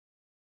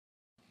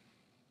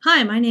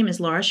Hi, my name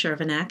is Laura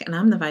Shervanak, and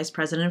I'm the Vice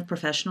President of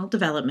Professional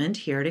Development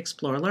here at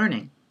Explore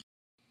Learning.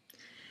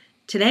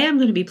 Today I'm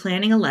going to be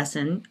planning a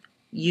lesson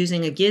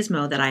using a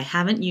gizmo that I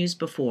haven't used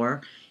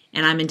before,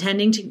 and I'm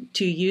intending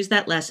to use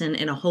that lesson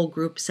in a whole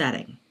group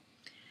setting.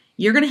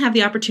 You're going to have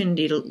the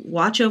opportunity to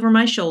watch over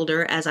my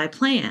shoulder as I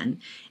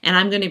plan, and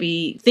I'm going to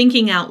be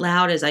thinking out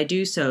loud as I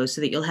do so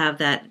that you'll have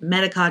that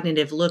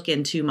metacognitive look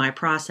into my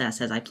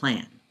process as I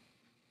plan.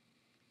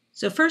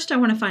 So first I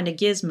want to find a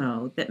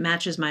gizmo that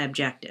matches my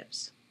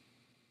objectives.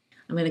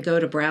 I'm going to go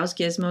to Browse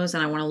Gizmos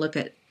and I want to look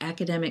at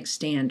academic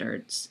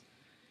standards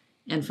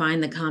and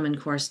find the Common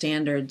Core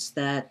standards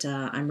that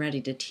I'm ready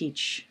to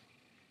teach.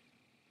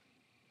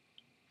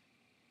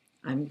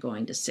 I'm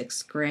going to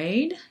 6th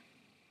grade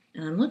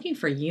and I'm looking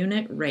for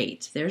unit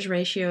rate. There's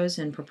ratios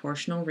and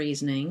proportional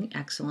reasoning.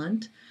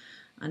 Excellent.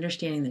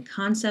 Understanding the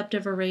concept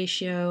of a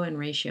ratio and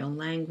ratio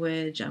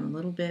language. I'm a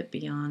little bit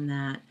beyond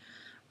that.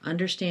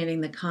 Understanding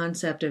the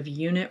concept of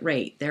unit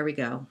rate. There we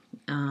go.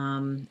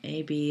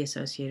 AB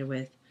associated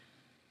with.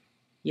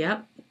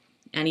 Yep.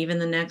 And even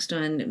the next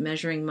one,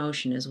 measuring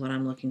motion, is what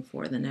I'm looking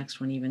for. The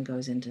next one even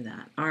goes into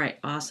that. All right,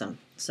 awesome.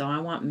 So I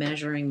want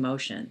measuring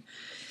motion.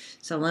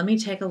 So let me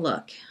take a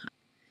look.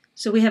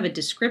 So we have a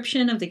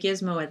description of the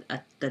gizmo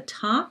at the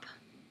top,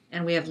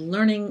 and we have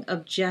learning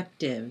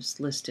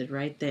objectives listed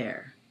right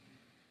there.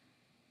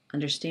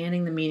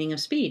 Understanding the meaning of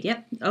speed.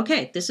 Yep,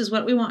 okay, this is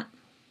what we want.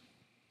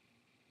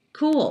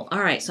 Cool.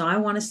 All right, so I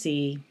want to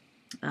see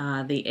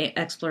the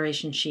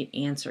exploration sheet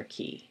answer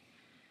key.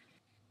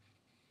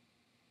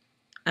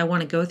 I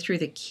want to go through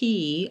the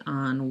key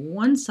on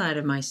one side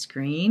of my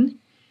screen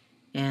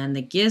and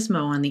the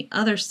gizmo on the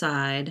other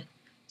side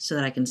so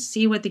that I can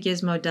see what the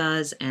gizmo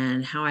does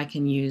and how I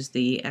can use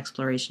the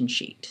exploration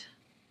sheet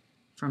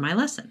for my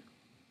lesson.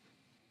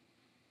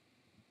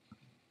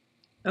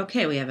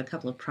 Okay, we have a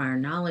couple of prior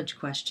knowledge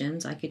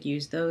questions. I could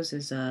use those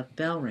as a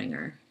bell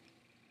ringer.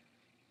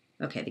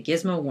 Okay, the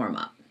gizmo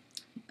warm-up.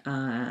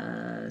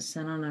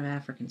 Sent on an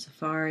African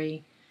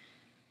safari.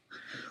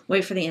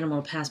 Wait for the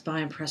animal to pass by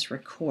and press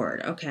record.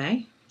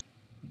 Okay,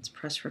 let's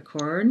press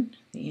record.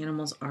 The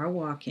animals are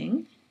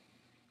walking.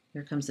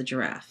 Here comes the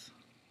giraffe.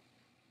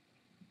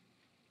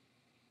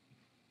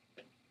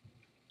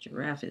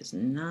 Giraffe is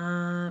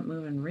not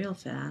moving real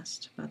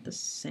fast, about the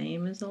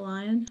same as the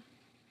lion.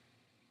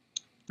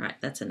 All right,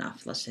 that's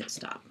enough. Let's hit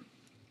stop.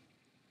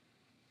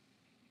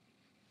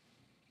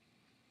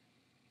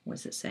 What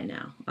does it say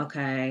now?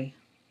 Okay.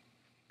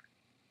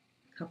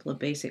 A couple of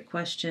basic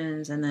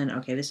questions, and then,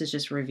 okay, this is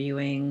just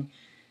reviewing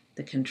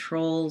the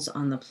controls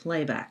on the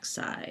playback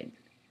side.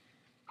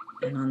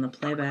 And on the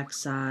playback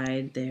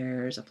side,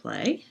 there's a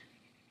play.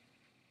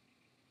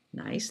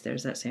 Nice,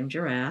 there's that same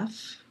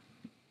giraffe.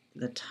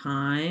 The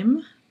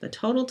time, the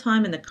total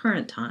time and the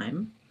current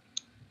time.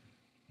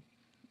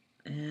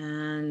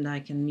 And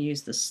I can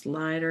use the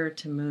slider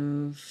to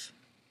move.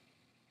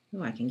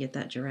 Oh, I can get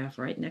that giraffe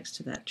right next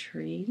to that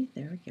tree.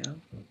 There we go.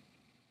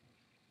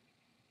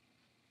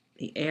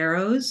 The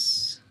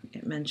arrows,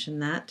 it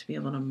mentioned that to be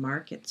able to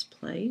mark its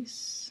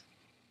place.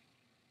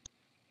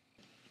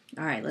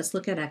 All right, let's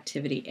look at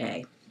activity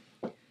A.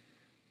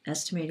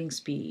 Estimating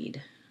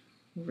speed.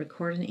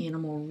 Record an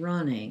animal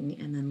running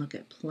and then look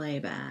at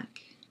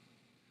playback.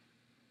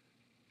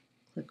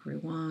 Click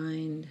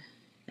rewind.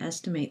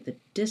 Estimate the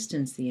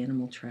distance the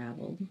animal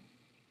traveled.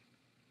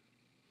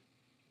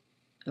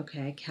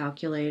 Okay,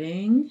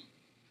 calculating.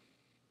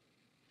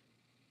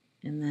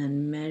 And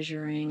then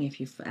measuring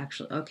if you've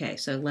actually, okay,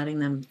 so letting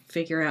them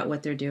figure out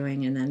what they're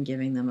doing and then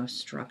giving them a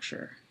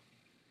structure.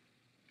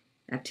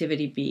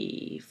 Activity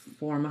B,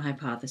 form a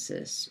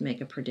hypothesis, make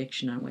a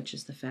prediction on which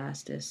is the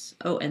fastest.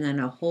 Oh, and then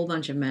a whole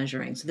bunch of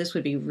measuring. So this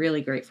would be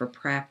really great for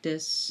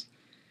practice,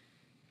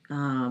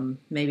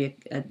 maybe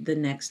the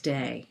next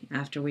day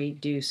after we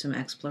do some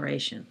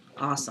exploration.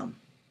 Awesome.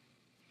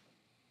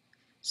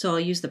 So I'll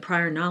use the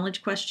prior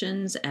knowledge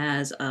questions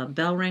as a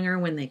bell ringer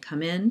when they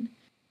come in.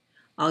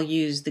 I'll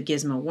use the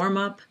Gizmo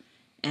warm-up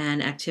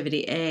and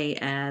activity A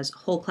as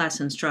whole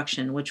class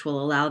instruction, which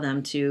will allow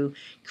them to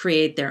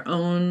create their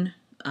own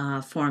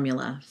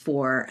formula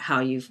for how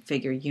you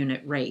figure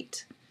unit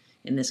rate,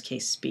 in this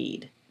case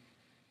speed.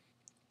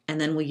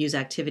 And then we'll use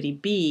activity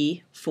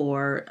B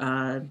for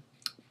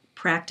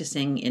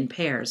practicing in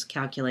pairs,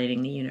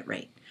 calculating the unit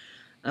rate.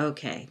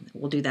 Okay,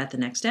 we'll do that the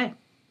next day.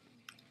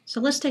 So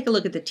let's take a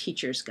look at the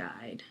teacher's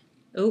guide.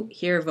 Oh,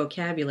 here,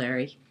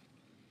 vocabulary.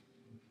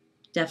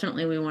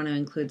 Definitely we want to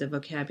include the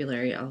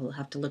vocabulary. I'll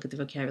have to look at the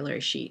vocabulary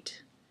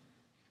sheet.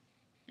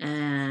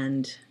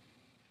 And,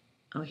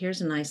 oh, here's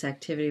a nice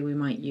activity we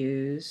might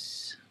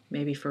use,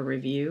 maybe for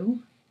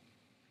review.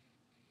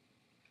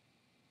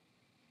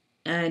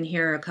 And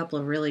here are a couple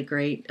of really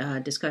great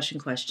discussion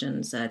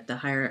questions at the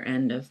higher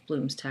end of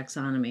Bloom's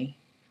taxonomy.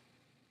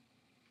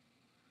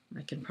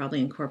 I can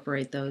probably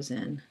incorporate those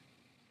in.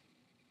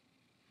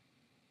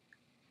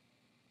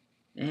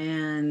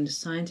 And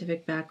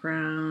scientific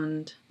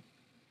background.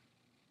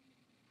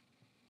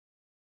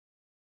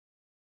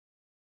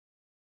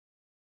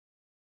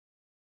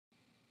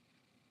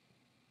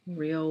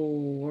 Real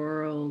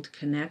world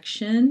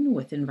connection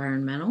with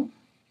environmental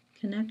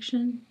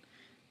connection.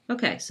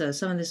 Okay, so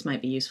some of this might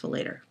be useful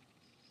later.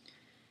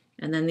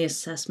 And then the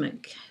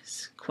assessment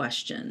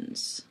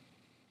questions.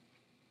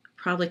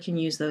 Probably can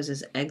use those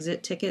as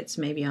exit tickets,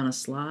 maybe on a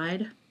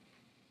slide.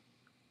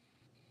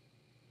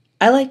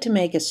 I like to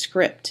make a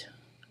script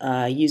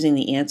using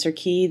the answer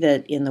key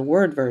that in the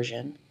Word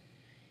version.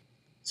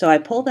 So I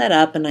pull that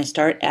up and I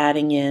start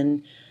adding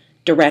in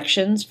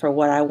directions for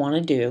what I want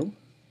to do,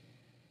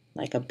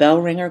 like a bell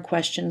ringer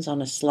questions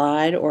on a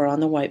slide or on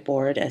the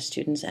whiteboard as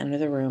students enter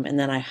the room, and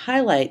then I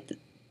highlight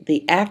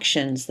the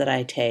actions that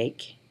I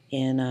take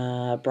in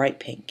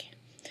bright pink.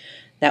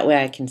 That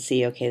way I can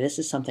see, okay, this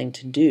is something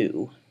to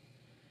do.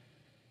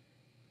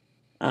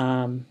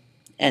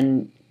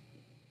 And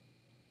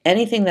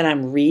anything that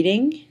I'm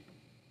reading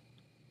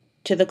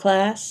to the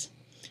class,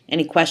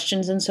 any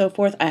questions and so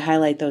forth, I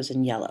highlight those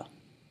in yellow.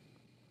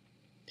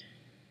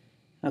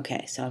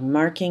 Okay, so I'm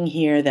marking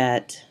here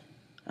that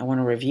I want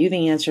to review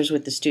the answers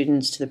with the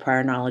students to the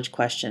prior knowledge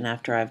question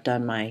after I've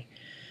done my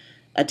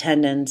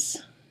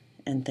attendance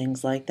and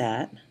things like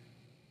that.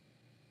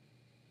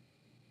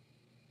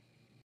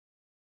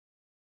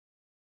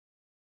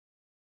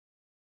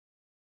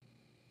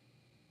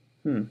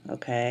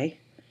 Okay.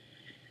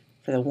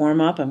 For the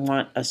warm-up, I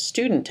want a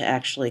student to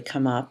actually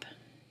come up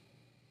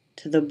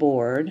to the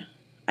board.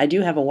 I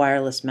do have a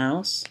wireless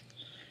mouse,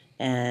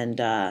 and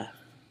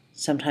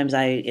sometimes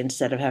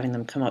instead of having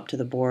them come up to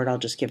the board, I'll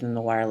just give them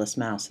the wireless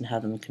mouse and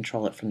have them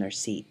control it from their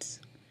seats.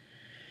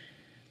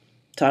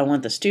 So I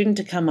want the student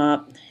to come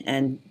up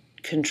and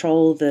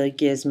control the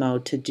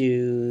gizmo to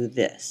do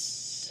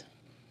this.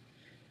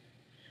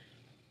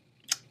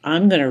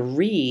 I'm going to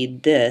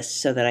read this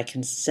so that I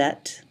can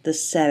set the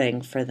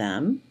setting for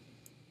them.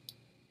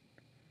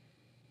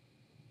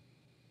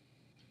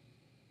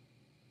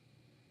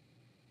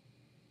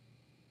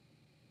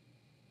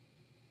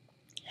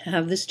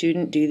 Have the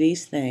student do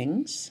these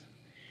things,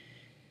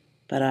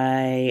 but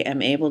I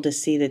am able to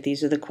see that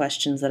these are the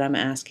questions that I'm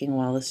asking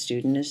while the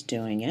student is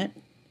doing it.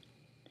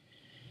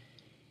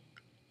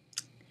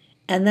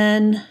 And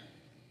then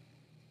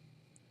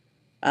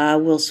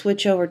we'll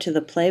switch over to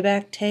the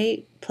playback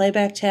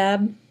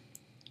tab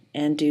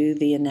and do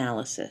the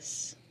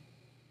analysis.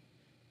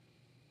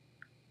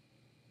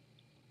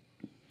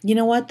 You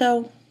know what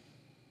though?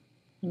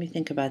 Let me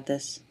think about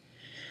this.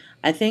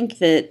 I think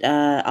that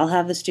I'll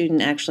have the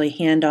student actually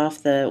hand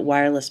off the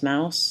wireless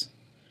mouse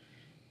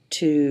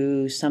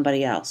to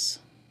somebody else,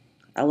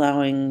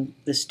 allowing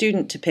the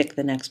student to pick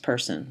the next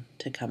person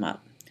to come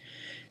up.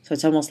 So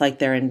it's almost like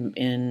they're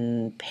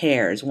in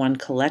pairs, one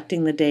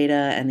collecting the data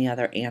and the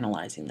other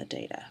analyzing the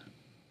data.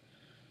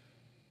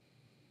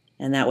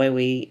 And that way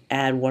we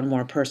add one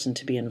more person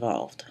to be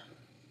involved.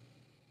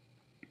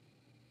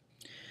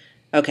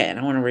 Okay, and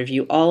I want to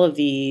review all of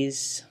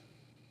these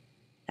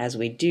as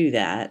we do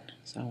that,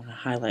 so I want to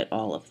highlight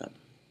all of them.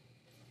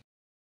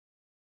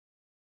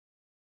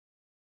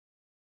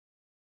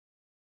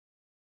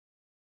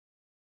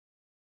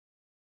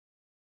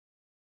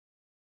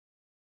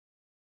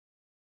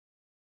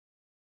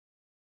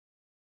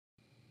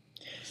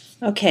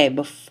 Okay,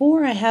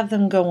 before I have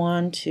them go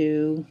on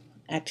to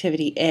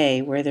activity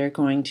A, where they're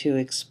going to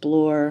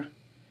explore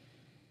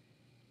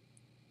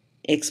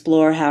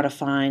how to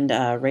find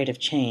a rate of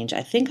change,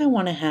 I think I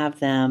want to have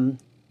them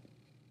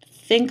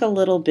think a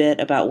little bit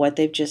about what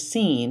they've just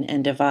seen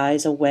and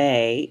devise a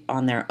way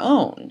on their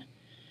own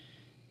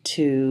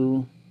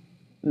to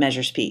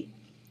measure speed.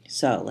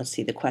 So let's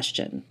see the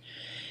question.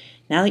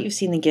 Now that you've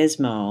seen the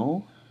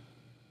gizmo,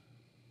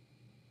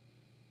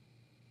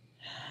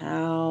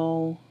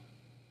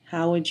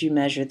 how would you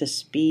measure the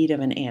speed of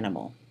an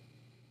animal?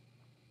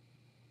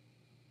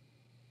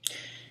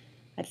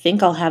 I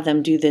think I'll have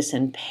them do this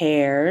in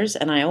pairs,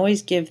 and I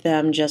always give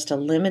them just a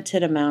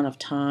limited amount of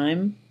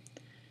time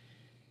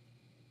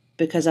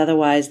because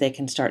otherwise they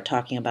can start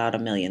talking about a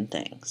million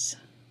things.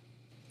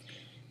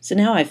 So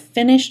now I've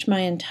finished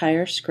my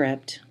entire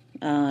script,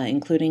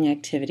 including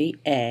activity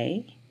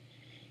A,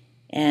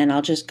 and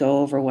I'll just go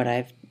over what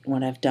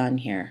I've done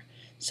here.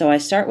 So I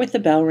start with the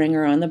bell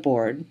ringer on the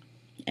board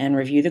and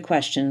review the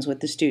questions with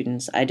the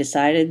students. I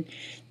decided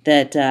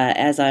that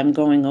as I'm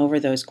going over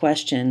those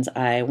questions,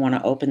 I want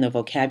to open the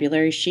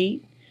vocabulary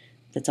sheet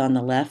that's on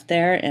the left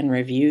there and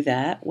review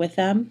that with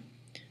them,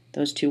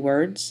 those two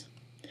words.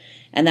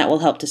 And that will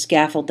help to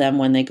scaffold them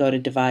when they go to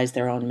devise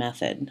their own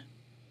method.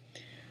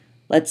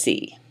 Let's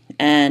see.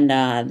 And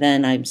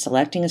then I'm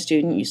selecting a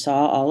student. You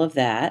saw all of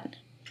that.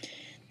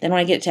 Then when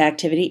I get to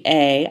activity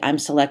A, I'm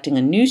selecting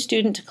a new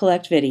student to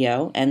collect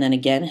video and then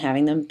again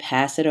having them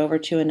pass it over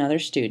to another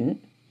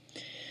student.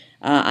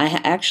 I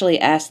actually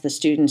asked the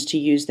students to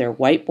use their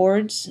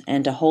whiteboards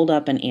and to hold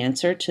up an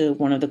answer to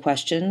one of the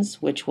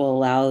questions, which will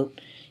allow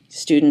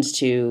students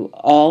to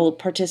all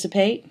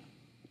participate.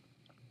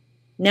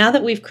 Now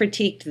that we've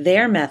critiqued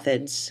their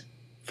methods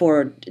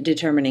for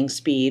determining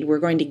speed, we're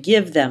going to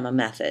give them a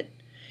method.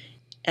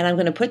 And I'm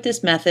going to put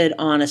this method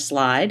on a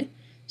slide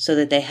so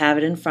that they have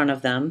it in front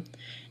of them,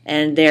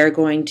 and they're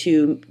going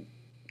to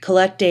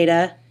collect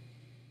data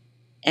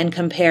and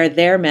compare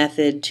their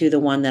method to the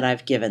one that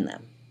I've given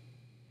them.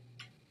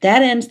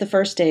 That ends the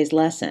first day's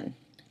lesson.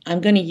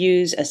 I'm going to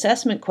use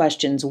assessment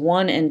questions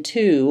 1 and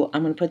 2.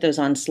 I'm going to put those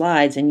on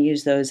slides and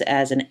use those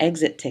as an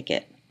exit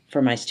ticket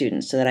for my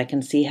students so that I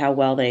can see how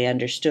well they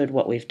understood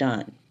what we've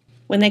done.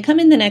 When they come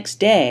in the next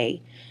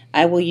day,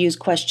 I will use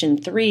question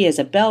 3 as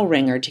a bell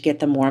ringer to get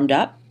them warmed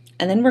up.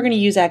 And then we're going to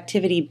use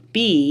activity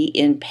B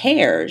in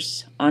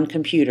pairs on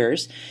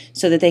computers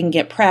so that they can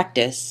get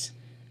practice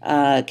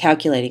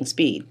calculating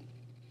speed.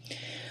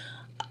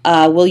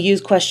 We'll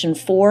use question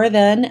 4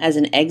 then as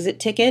an exit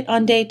ticket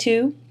on day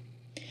 2.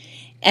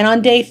 And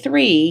on day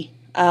 3,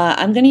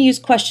 I'm going to use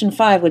question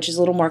 5, which is a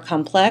little more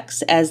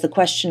complex, as the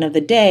question of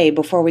the day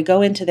before we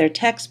go into their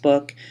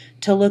textbook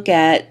to look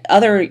at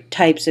other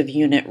types of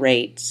unit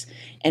rates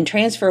and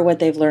transfer what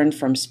they've learned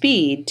from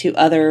speed to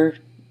other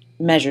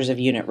measures of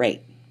unit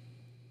rate.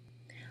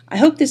 I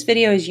hope this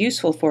video is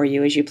useful for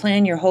you as you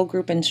plan your whole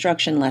group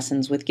instruction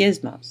lessons with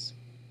Gizmos.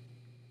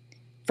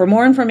 For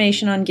more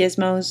information on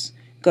Gizmos,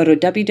 go to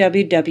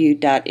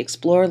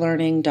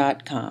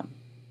www.explorelearning.com.